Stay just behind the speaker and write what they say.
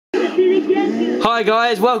Hi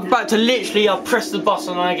guys, welcome back to literally I press the button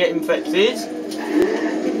and I get infected.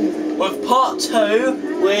 With part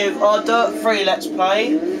 2 with our Dirt 3 Let's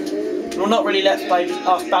Play. Well, not really Let's Play, just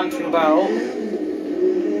us bantering about.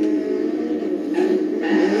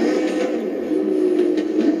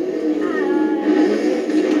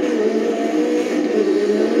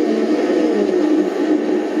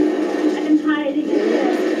 I'm hiding it.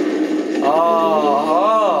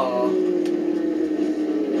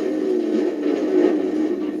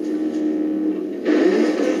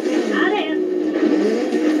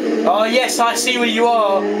 Oh yes, I see where you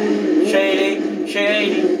are. Shady.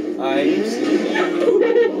 I see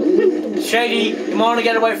you. Shady, you want to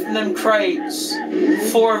get away from them crates.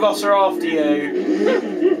 4 of us are after you.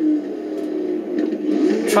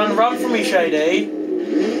 Trying to run from me, Shady.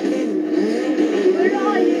 Where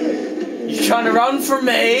are you? You're trying to run from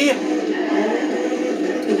me?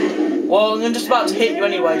 Well, I'm just about to hit you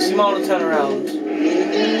anyway, so you might want to turn around.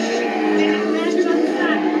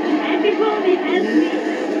 Everybody help me.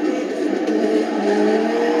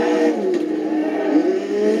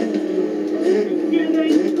 Still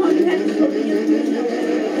going to contact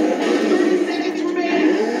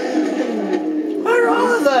Where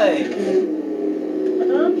are they?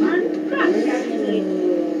 I'm stuck actually.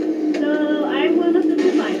 So I'm one of the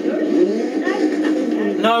survivors. I'm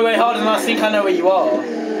stuck. No, wait, hold on, I think I know where you are.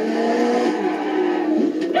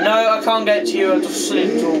 No, I can't get to you, I just slid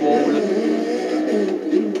into a wall.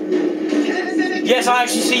 Yes, I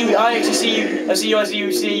actually see you, I see you, I see you, I see you,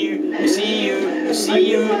 I see you, I see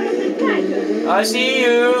you, I see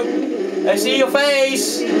you, I see your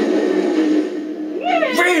face!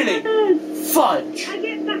 Yes! Really? Fudge! I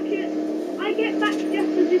get back just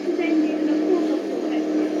as this is ending and of course I'll sort it.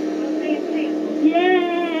 I'll say a thing.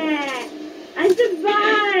 Yeah! I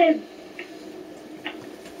survived!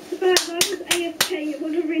 But I was AFK, it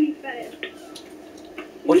wasn't really fair.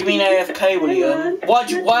 What do you mean AFK, William?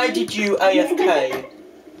 Why did you AFK?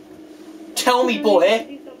 Tell me, boy.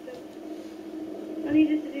 I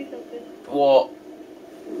need us to do something. What?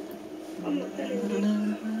 I'm not telling you.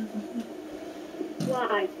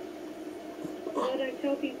 Why? I don't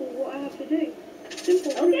tell people what I have to do.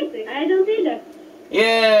 Simple. Okay, I don't either.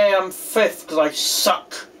 Yeah, I'm 5th because I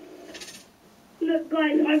suck. Look,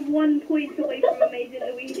 guys, I'm 1 point away from Amazing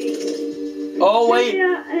Luigi. Oh wait.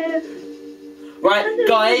 Yeah, Right,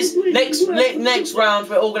 guys. Next round,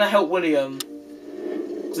 we're all gonna help William.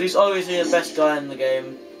 Because he's obviously the best guy in the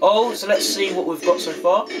game. Oh, so let's see what we've got so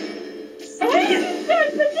far. I'm in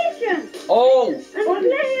 3rd position. Oh. I'm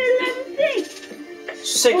player level 6.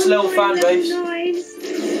 6 level fan base. Level 9.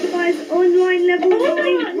 5 online level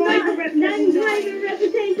 9. Driver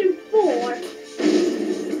reputation 4.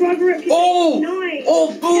 Driver reputation 9. Oh,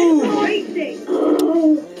 boom. Racing.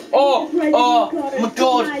 Oh, my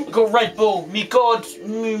God, I got Red Bull. Me God.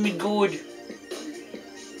 Me good.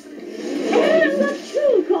 I've got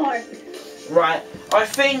 2 cars. Right, I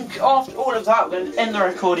think after all of that, we're going to end the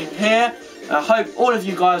recording here. I hope all of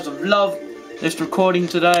you guys have loved this recording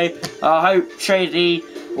today. I hope Shady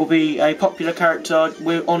will be a popular character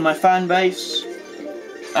on my fan base.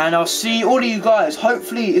 And I'll see all of you guys,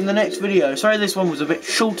 hopefully, in the next video. Sorry this one was a bit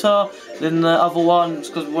shorter than the other ones,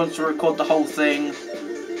 because we wanted to record the whole thing.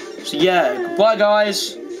 So yeah, goodbye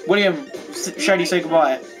guys. William, Shady, say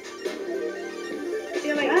goodbye.